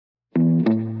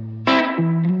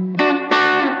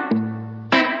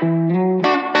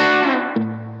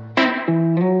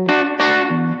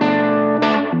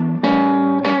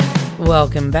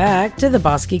Welcome back to the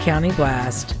Bosque County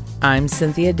Blast. I'm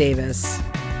Cynthia Davis.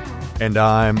 And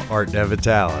I'm Art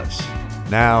DeVitalis.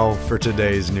 Now for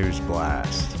today's News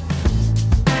Blast.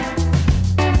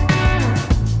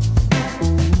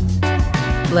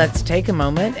 Let's take a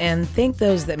moment and thank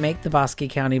those that make the Bosque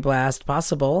County Blast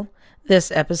possible.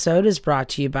 This episode is brought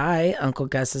to you by Uncle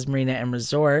Gus's Marina and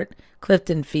Resort,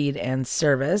 Clifton Feed and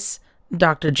Service,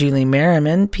 Dr. Julie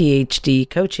Merriman, PhD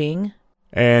Coaching.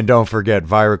 And don't forget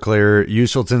ViraClear,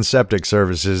 Uselton Septic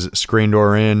Services, Screen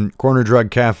Door Inn, Corner Drug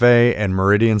Cafe, and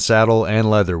Meridian Saddle and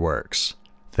Leather Works.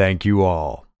 Thank you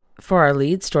all. For our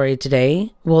lead story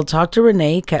today, we'll talk to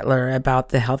Renee Kettler about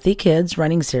the Healthy Kids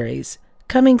Running Series,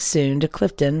 coming soon to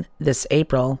Clifton this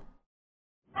April.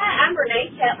 Hi, I'm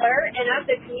Renee Kettler, and I'm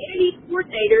the Community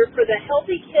Coordinator for the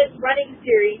Healthy Kids Running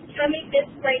Series coming this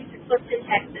spring to Clifton,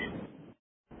 Texas.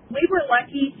 We were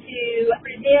lucky to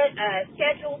present a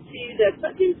schedule to the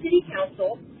Clifton City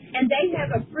Council, and they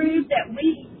have approved that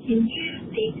we can use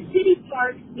the city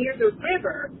park near the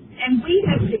river, and we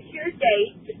have secured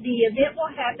dates. The event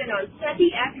will happen on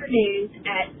Sunday afternoons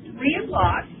at 3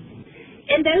 o'clock,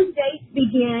 and those dates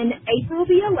begin April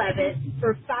the 11th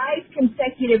for 5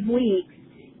 consecutive weeks,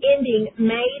 ending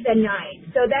May the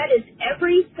 9th. So that is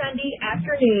every Sunday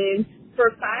afternoon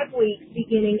for 5 weeks,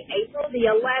 beginning April the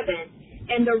 11th.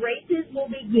 And the races will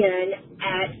begin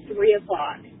at 3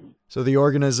 o'clock. So the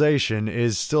organization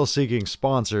is still seeking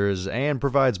sponsors and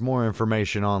provides more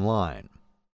information online.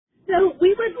 So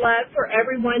we would love for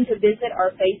everyone to visit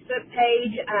our Facebook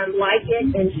page, like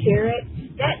it and share it.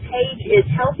 That page is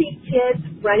Healthy Kids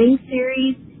Running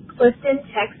Series, Clifton,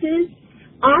 Texas.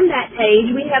 On that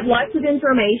page, we have lots of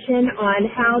information on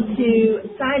how to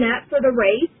sign up for the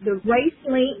race. The race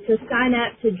link to sign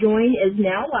up to join is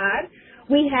now live.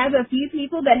 We have a few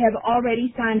people that have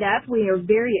already signed up. We are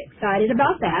very excited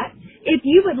about that. If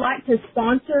you would like to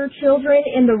sponsor children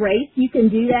in the race, you can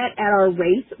do that at our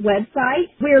race website.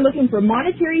 We are looking for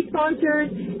monetary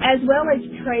sponsors as well as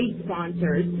trade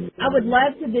sponsors. I would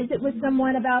love to visit with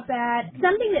someone about that.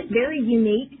 Something that's very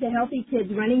unique to Healthy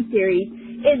Kids Running Series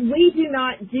is we do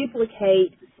not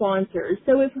duplicate sponsors.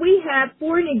 So if we have,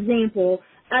 for an example,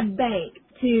 a bank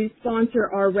to sponsor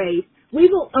our race, we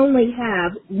will only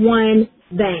have one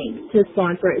bank to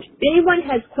sponsor it. If anyone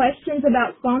has questions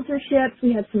about sponsorships,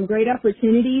 we have some great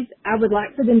opportunities. I would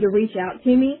like for them to reach out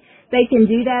to me. They can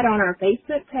do that on our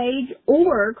Facebook page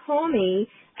or call me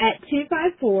at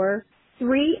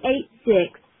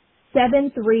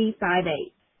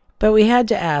 254-386-7358. But we had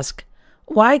to ask,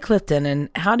 why Clifton, and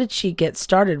how did she get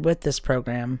started with this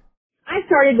program? I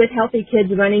started with Healthy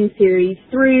Kids Running Series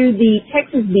through the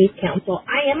Texas Beef Council.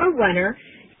 I am a runner.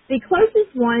 The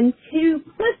closest one to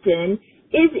Clifton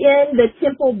is in the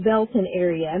Temple Belton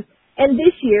area. And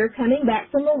this year, coming back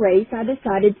from a race, I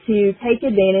decided to take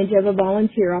advantage of a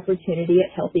volunteer opportunity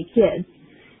at Healthy Kids.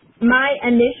 My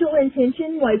initial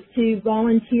intention was to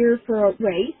volunteer for a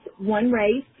race, one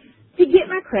race, to get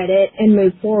my credit and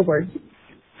move forward.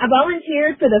 I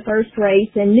volunteered for the first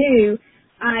race and knew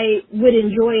I would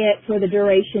enjoy it for the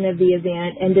duration of the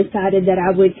event and decided that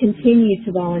I would continue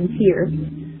to volunteer.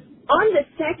 On the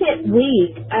second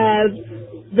week of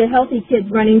the Healthy Kids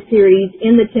Running Series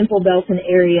in the Temple Belton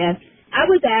area, I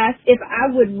was asked if I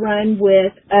would run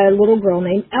with a little girl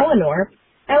named Eleanor.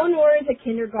 Eleanor is a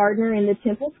kindergartner in the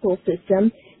Temple school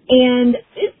system, and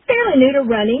is fairly new to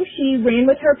running. She ran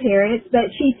with her parents, but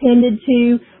she tended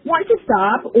to want to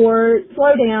stop or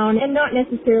slow down and not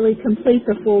necessarily complete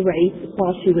the full race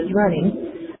while she was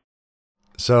running.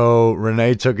 So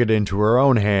Renee took it into her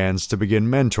own hands to begin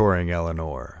mentoring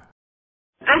Eleanor.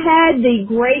 I had the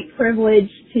great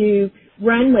privilege to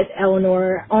run with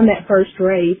Eleanor on that first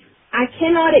race. I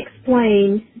cannot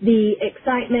explain the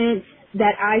excitement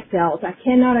that I felt. I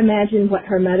cannot imagine what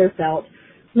her mother felt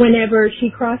whenever she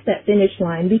crossed that finish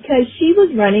line, because she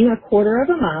was running a quarter of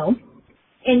a mile,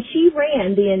 and she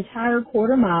ran the entire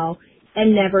quarter mile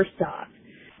and never stopped.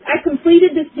 I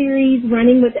completed the series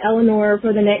running with Eleanor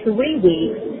for the next 3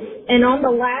 weeks, and on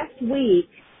the last week,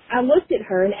 I looked at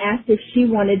her and asked if she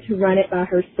wanted to run it by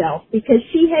herself, because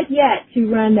she had yet to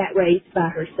run that race by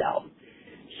herself.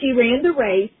 She ran the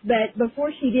race, but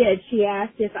before she did, she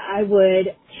asked if I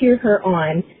would cheer her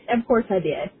on. Of course I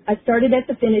did. I started at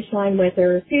the finish line with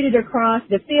her, scooted across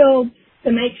the field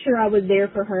to make sure I was there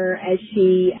for her as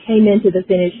she came into the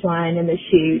finish line in the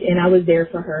chute, and I was there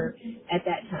for her at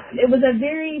that time. It was a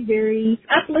very, very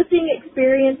uplifting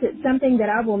experience. It's something that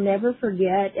I will never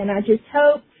forget, and I just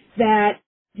hope that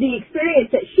the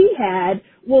experience that she had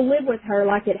will live with her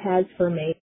like it has for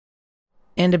me.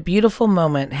 And a beautiful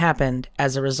moment happened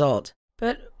as a result.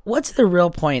 But What's the real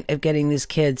point of getting these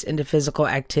kids into physical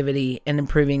activity and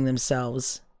improving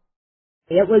themselves?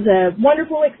 It was a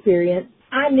wonderful experience.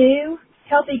 I knew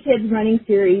Healthy Kids Running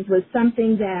Series was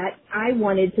something that I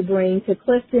wanted to bring to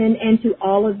Clifton and to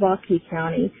all of Bosque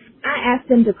County. I asked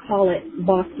them to call it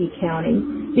Bosque County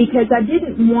because I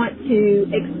didn't want to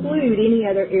exclude any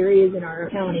other areas in our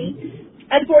county.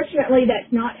 Unfortunately,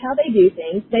 that's not how they do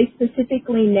things. They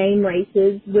specifically name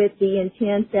races with the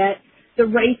intent that the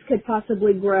race could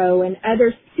possibly grow and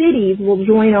other cities will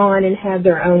join on and have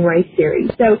their own race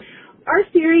series. So our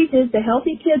series is the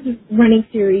Healthy Kids Running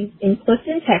Series in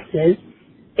Clifton, Texas.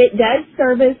 It does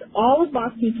service all of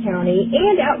Bosque County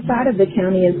and outside of the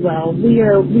county as well. We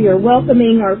are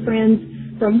welcoming our friends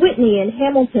from Whitney and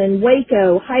Hamilton,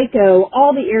 Waco, Hico,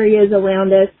 all the areas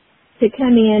around us to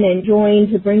come in and join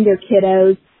to bring their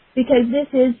kiddos because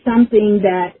this is something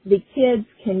that the kids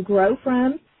can grow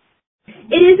from.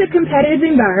 It is a competitive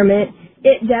environment.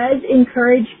 It does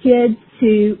encourage kids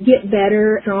to get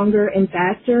better, stronger, and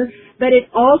faster, but it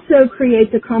also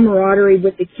creates a camaraderie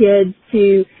with the kids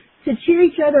to cheer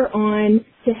each other on,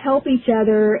 to help each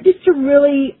other, just to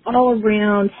really all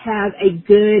around have a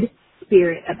good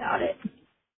spirit about it.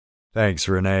 Thanks,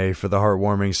 Renee, for the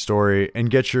heartwarming story, and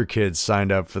get your kids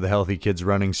signed up for the Healthy Kids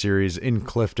Running Series in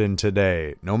Clifton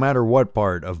today, no matter what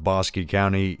part of Bosque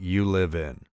County you live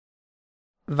in.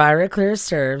 ViraClear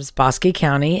serves Bosque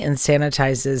County and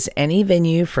sanitizes any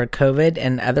venue for COVID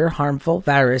and other harmful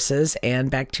viruses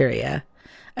and bacteria.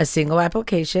 A single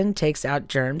application takes out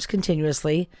germs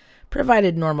continuously,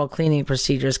 provided normal cleaning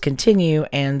procedures continue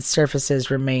and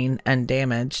surfaces remain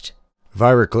undamaged.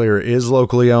 ViraClear is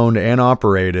locally owned and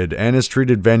operated and has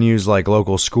treated venues like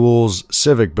local schools,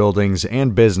 civic buildings,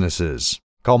 and businesses.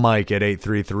 Call Mike at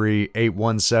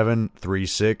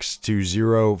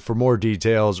 833-817-3620 for more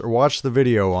details or watch the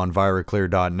video on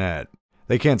viraclear.net.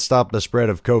 They can't stop the spread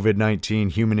of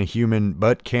COVID-19 human to human,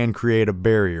 but can create a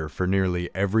barrier for nearly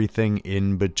everything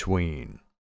in between.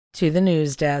 To the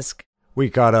news desk. We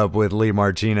caught up with Lee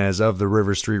Martinez of the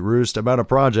River Street Roost about a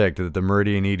project that the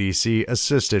Meridian EDC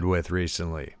assisted with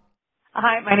recently.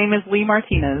 Hi, my name is Lee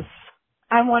Martinez.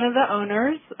 I'm one of the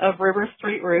owners of River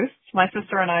Street Roost. My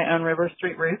sister and I own River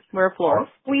Street Roost. We're a florist.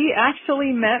 We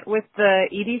actually met with the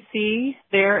EDC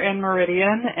there in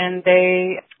Meridian, and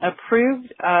they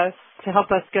approved us to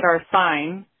help us get our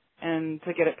sign and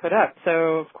to get it put up.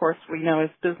 So, of course, we know as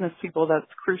business people that's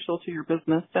crucial to your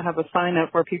business to have a sign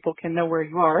up where people can know where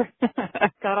you are.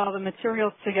 Got all the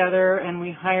materials together, and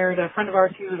we hired a friend of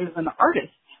ours who is an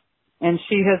artist, and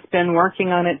she has been working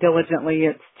on it diligently.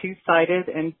 It's two-sided,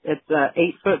 and it's a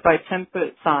 8-foot by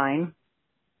 10-foot sign,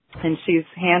 and she's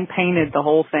hand-painted the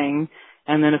whole thing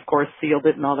and then, of course, sealed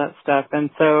it and all that stuff. And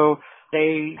so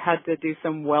they had to do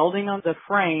some welding on the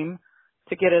frame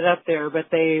to get it up there, but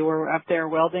they were up there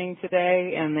welding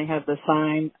today, and they had the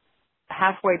sign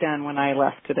halfway done when I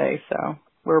left today, so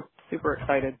we're super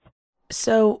excited.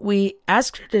 So we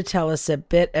asked her to tell us a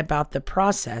bit about the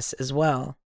process as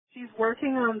well. She's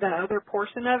working on the other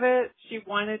portion of it. She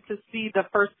wanted to see the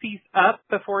first piece up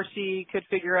before she could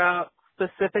figure out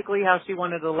specifically how she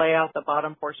wanted to lay out the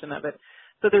bottom portion of it.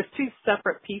 So there's two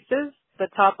separate pieces. The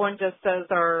top one just says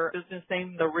our business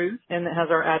name, The Roost, and it has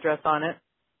our address on it.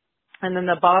 And then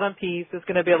the bottom piece is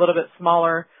going to be a little bit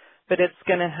smaller, but it's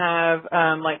going to have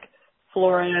like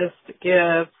florist,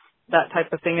 gifts, that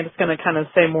type of thing. And it's going to kind of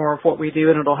say more of what we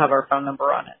do, and it'll have our phone number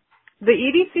on it. The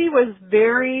EDC was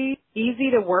very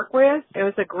easy to work with. It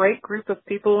was a great group of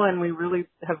people, and we really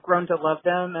have grown to love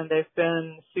them, and they've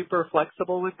been super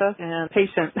flexible with us and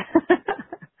patient.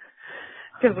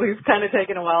 Because we've kind of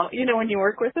taken a while. You know, when you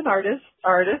work with an artists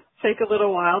take a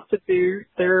little while to do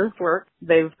their work.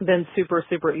 They've been super,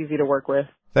 super easy to work with.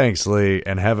 Thanks, Lee,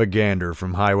 and have a gander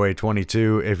from Highway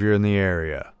 22 if you're in the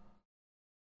area.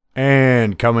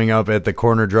 And coming up at the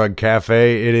Corner Drug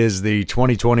Cafe, it is the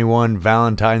 2021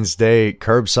 Valentine's Day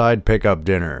Curbside Pickup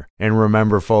Dinner. And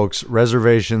remember, folks,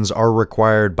 reservations are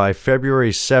required by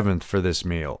February 7th for this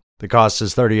meal. The cost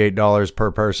is $38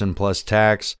 per person plus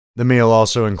tax. The meal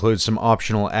also includes some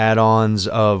optional add-ons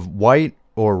of white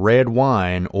or red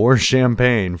wine or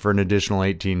champagne for an additional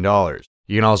 $18.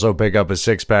 You can also pick up a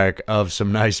 6-pack of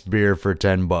some nice beer for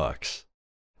 $10.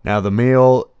 Now, the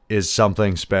meal is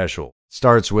something special.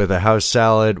 Starts with a house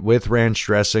salad with ranch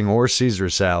dressing or Caesar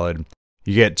salad.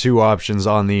 You get 2 options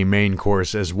on the main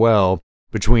course as well,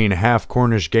 between half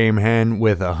Cornish game hen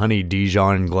with a honey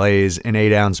Dijon glaze and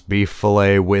 8-ounce beef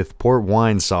fillet with port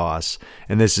wine sauce,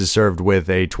 and this is served with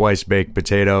a twice-baked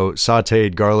potato,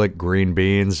 sautéed garlic, green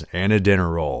beans, and a dinner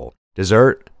roll.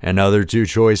 Dessert and other 2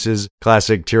 choices,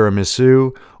 classic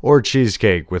tiramisu or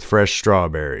cheesecake with fresh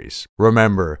strawberries.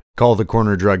 Remember, call the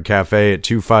Corner Drug Cafe at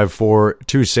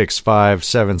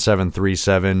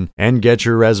 254-265-7737 and get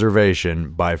your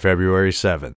reservation by February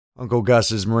 7th. Uncle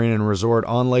Gus's Marina and Resort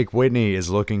on Lake Whitney is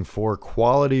looking for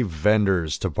quality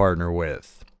vendors to partner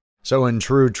with. So in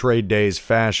true Trade Days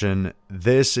fashion,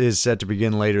 this is set to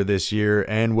begin later this year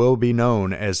and will be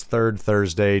known as Third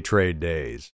Thursday Trade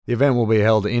Days. The event will be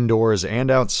held indoors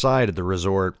and outside at the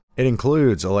resort. It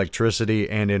includes electricity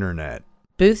and internet.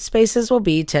 Booth spaces will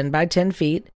be 10 by 10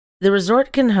 feet. The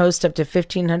resort can host up to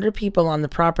 1,500 people on the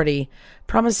property,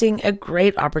 promising a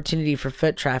great opportunity for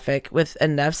foot traffic with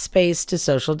enough space to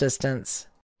social distance.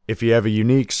 If you have a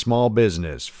unique small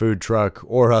business, food truck,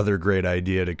 or other great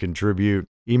idea to contribute,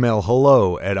 email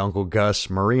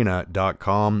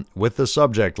hello@unclegusmarina.com with the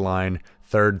subject line,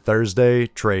 Third Thursday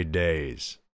Trade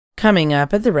Days. Coming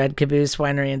up at the Red Caboose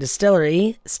Winery and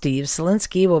Distillery, Steve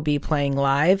Selinsky will be playing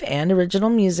live and original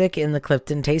music in the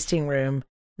Clifton Tasting Room.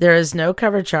 There is no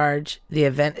cover charge. The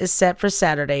event is set for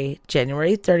Saturday,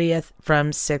 January 30th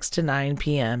from 6 to 9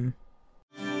 p.m.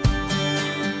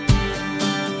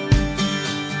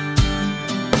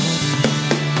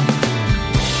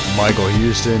 Michael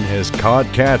Houston has caught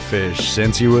catfish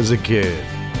since he was a kid.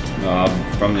 I'm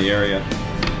from the area.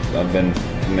 I've been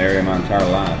in the area my entire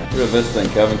life. Rio Vista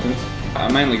and Covington.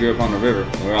 I mainly grew up on the river.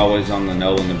 We're always on the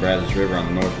Nolan and Brazos River on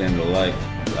the north end of the lake.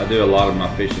 I do a lot of my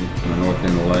fishing on the north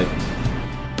end of the lake.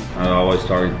 I always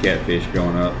targeted catfish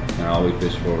growing up, and all we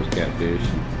fished for was catfish.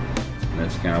 And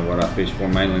that's kind of what I fish for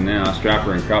mainly now. I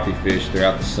striper and crappie fish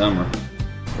throughout the summer.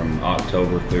 From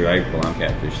October through April, I'm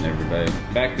catfishing every day.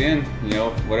 Back then,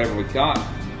 whatever we caught,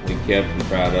 we kept and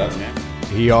fried up.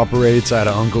 He operates out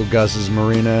of Uncle Gus's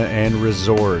Marina and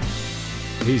Resort.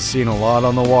 He's seen a lot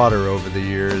on the water over the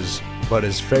years, but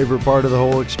his favorite part of the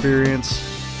whole experience?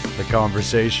 The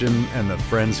conversation and the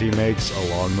friends he makes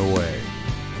along the way.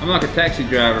 I'm like a taxi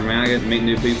driver, man. I get to meet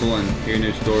new people and hear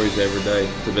new stories every day.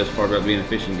 The best part about being a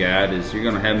fishing guide is you're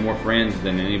going to have more friends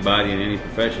than anybody in any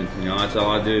profession. That's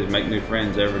all I do is make new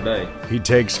friends every day. He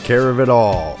takes care of it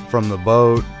all, from the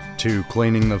boat to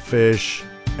cleaning the fish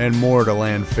and more to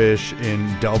land fish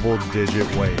in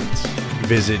double-digit weights.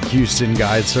 Visit Houston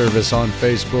Guide Service on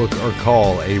Facebook or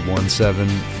call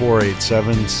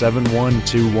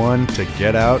 817-487-7121 to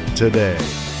get out today.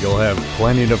 You'll have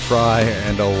plenty to fry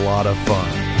and a lot of fun.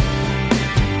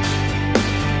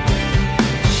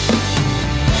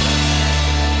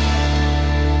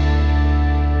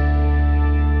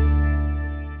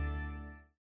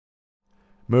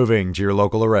 Moving to your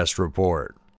local arrest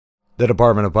report. The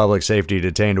Department of Public Safety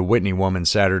detained a Whitney woman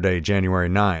Saturday, January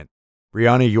 9th.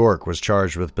 Brianna York was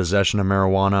charged with possession of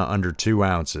marijuana under 2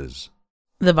 ounces.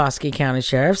 The Bosque County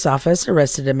Sheriff's Office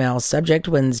arrested a male subject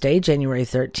Wednesday, January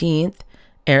 13th.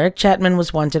 Eric Chapman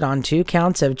was wanted on 2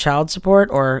 counts of child support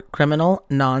or criminal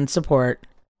non-support.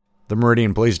 The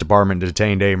Meridian Police Department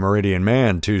detained a Meridian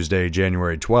man Tuesday,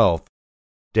 January 12th.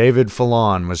 David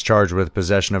Fallon was charged with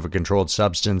possession of a controlled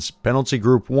substance, penalty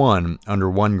group 1, under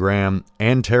 1 gram,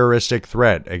 and terroristic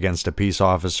threat against a peace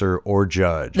officer or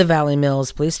judge. The Valley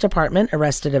Mills Police Department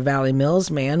arrested a Valley Mills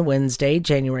man Wednesday,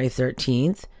 January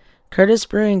 13th. Curtis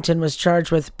Brewington was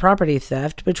charged with property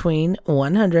theft between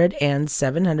 $100 and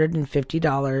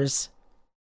 $750.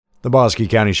 The Bosque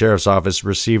County Sheriff's Office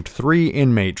received 3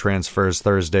 inmate transfers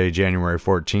Thursday, January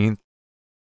 14th.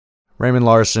 Raymond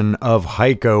Larson of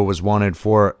Hyco was wanted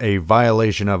for a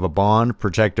violation of a bond,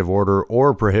 protective order,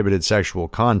 or prohibited sexual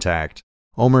contact.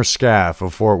 Omer Scaff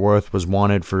of Fort Worth was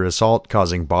wanted for assault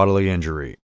causing bodily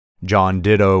injury. John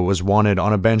Ditto was wanted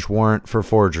on a bench warrant for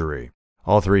forgery.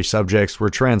 All 3 subjects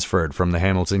were transferred from the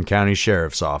Hamilton County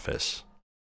Sheriff's Office.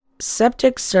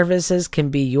 Septic services can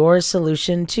be your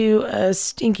solution to a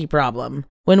stinky problem.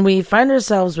 When we find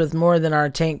ourselves with more than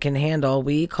our tank can handle,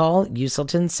 we call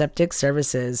Uselton Septic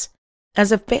Services.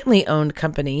 As a family-owned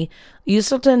company,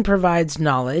 Uselton provides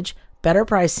knowledge, better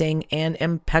pricing, and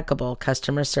impeccable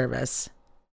customer service.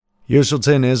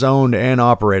 Uselton is owned and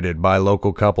operated by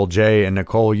local couple Jay and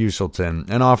Nicole Uselton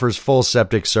and offers full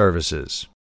septic services.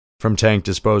 From tank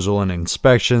disposal and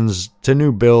inspections to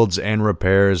new builds and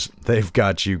repairs, they've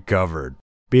got you covered.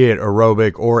 Be it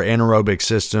aerobic or anaerobic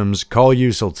systems, call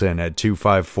Uselton at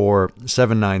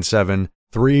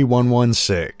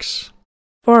 254-797-3116.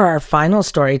 For our final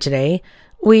story today,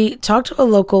 we talked to a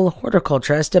local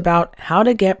horticulturist about how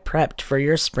to get prepped for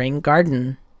your spring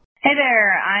garden. Hey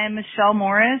there, I am Michelle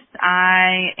Morris.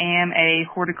 I am a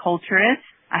horticulturist.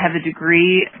 I have a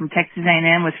degree from Texas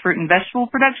A&M with fruit and vegetable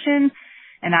production,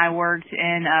 and I worked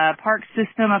in a park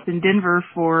system up in Denver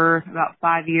for about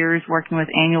 5 years working with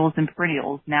annuals and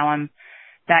perennials. Now I'm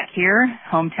back here,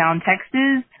 hometown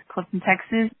Texas, Clifton,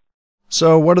 Texas.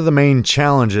 So what are the main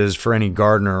challenges for any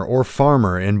gardener or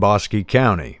farmer in Bosque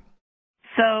County?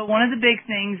 So one of the big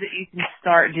things that you can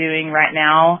start doing right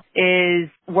now is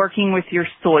working with your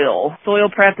soil. Soil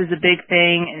prep is a big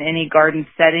thing in any garden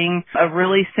setting. A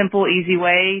really simple, easy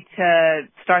way to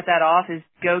start that off is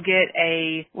go get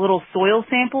a little soil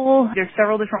sample. There's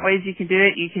several different ways you can do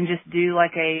it. You can just do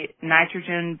like a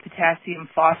nitrogen, potassium,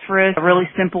 phosphorus, a really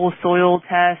simple soil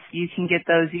test. You can get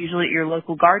those usually at your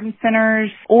local garden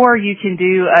centers, or you can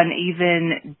do an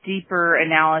even deeper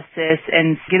analysis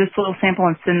and get a soil sample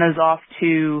and send those off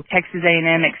to Texas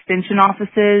A&M extension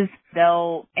offices.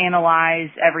 They'll analyze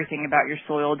everything about your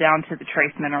soil down to the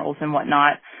trace minerals and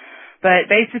whatnot. But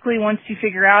basically, once you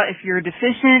figure out if you're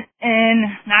deficient in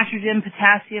nitrogen,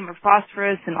 potassium, or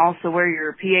phosphorus, and also where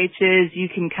your pH is, you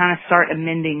can kind of start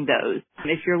amending those.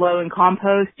 If you're low in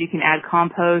compost, you can add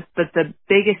compost. But the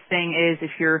biggest thing is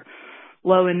if you're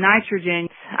low in nitrogen,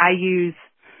 I use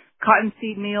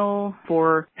cottonseed meal.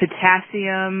 For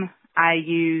potassium, I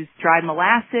use dried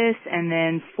molasses. And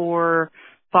then for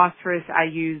phosphorus, I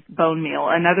use bone meal.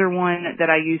 Another one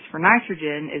that I use for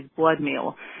nitrogen is blood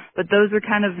meal. But those are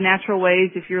kind of natural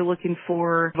ways if you're looking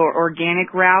for the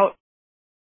organic route.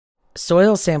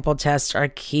 Soil sample tests are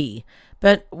key,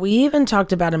 but we even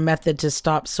talked about a method to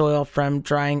stop soil from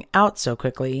drying out so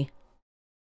quickly.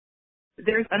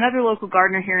 There's another local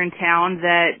gardener here in town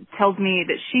that tells me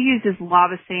that she uses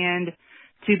lava sand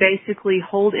to basically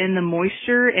hold in the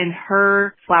moisture in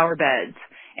her flower beds.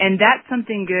 And that's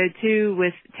something good, too,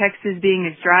 with Texas being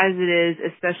as dry as it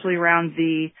is, especially around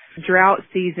the drought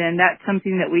season. That's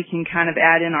something that we can kind of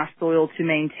add in our soil to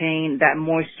maintain that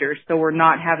moisture so we're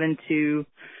not having to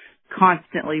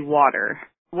constantly water.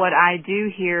 What I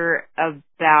do hear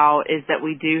about is that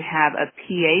we do have a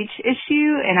pH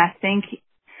issue, and I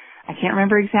can't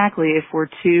remember exactly if we're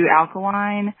too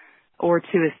alkaline or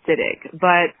too acidic.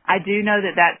 But I do know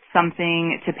that that's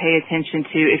something to pay attention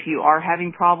to if you are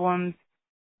having problems.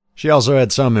 She also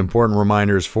had some important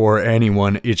reminders for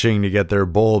anyone itching to get their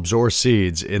bulbs or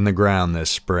seeds in the ground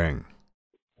this spring.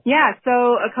 Yeah,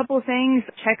 so a couple of things.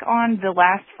 Check on the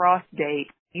last frost date.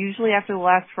 Usually after the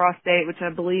last frost date, which I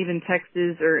believe in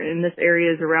Texas or in this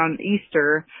area is around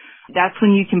Easter, that's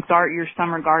when you can start your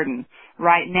summer garden.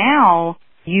 Right now,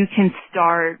 you can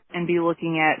start and be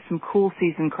looking at some cool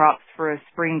season crops for a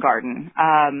spring garden.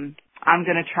 I'm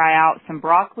going to try out some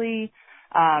broccoli,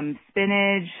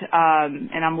 spinach,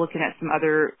 and I'm looking at some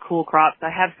other cool crops. I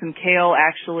have some kale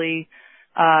actually,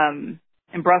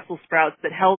 and Brussels sprouts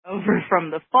that held over from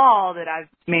the fall that I've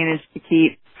managed to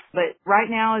keep. But right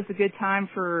now is a good time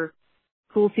for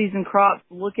cool season crops.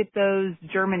 Look at those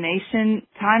germination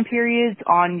time periods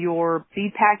on your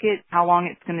seed packet, how long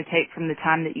it's going to take from the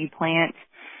time that you plant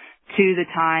to the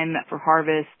time for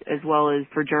harvest as well as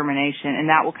for germination. And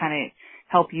that will kind of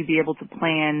help you be able to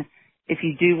plan if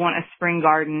you do want a spring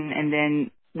garden, and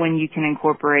then when you can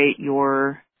incorporate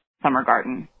your summer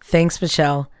garden. Thanks,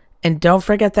 Michelle. And don't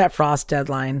forget that frost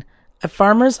deadline. A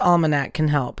farmer's almanac can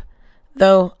help,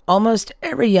 though almost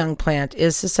every young plant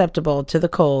is susceptible to the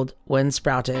cold when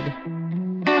sprouted.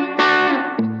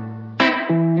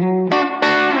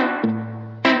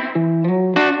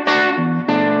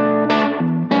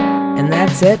 And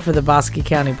that's it for the Bosque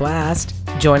County Blast.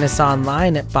 Join us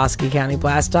online at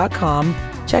bosquecountyblast.com.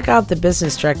 Check out the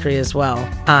business directory as well.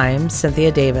 I'm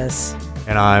Cynthia Davis.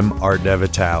 And I'm Art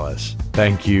DeVitalis.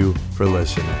 Thank you for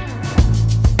listening.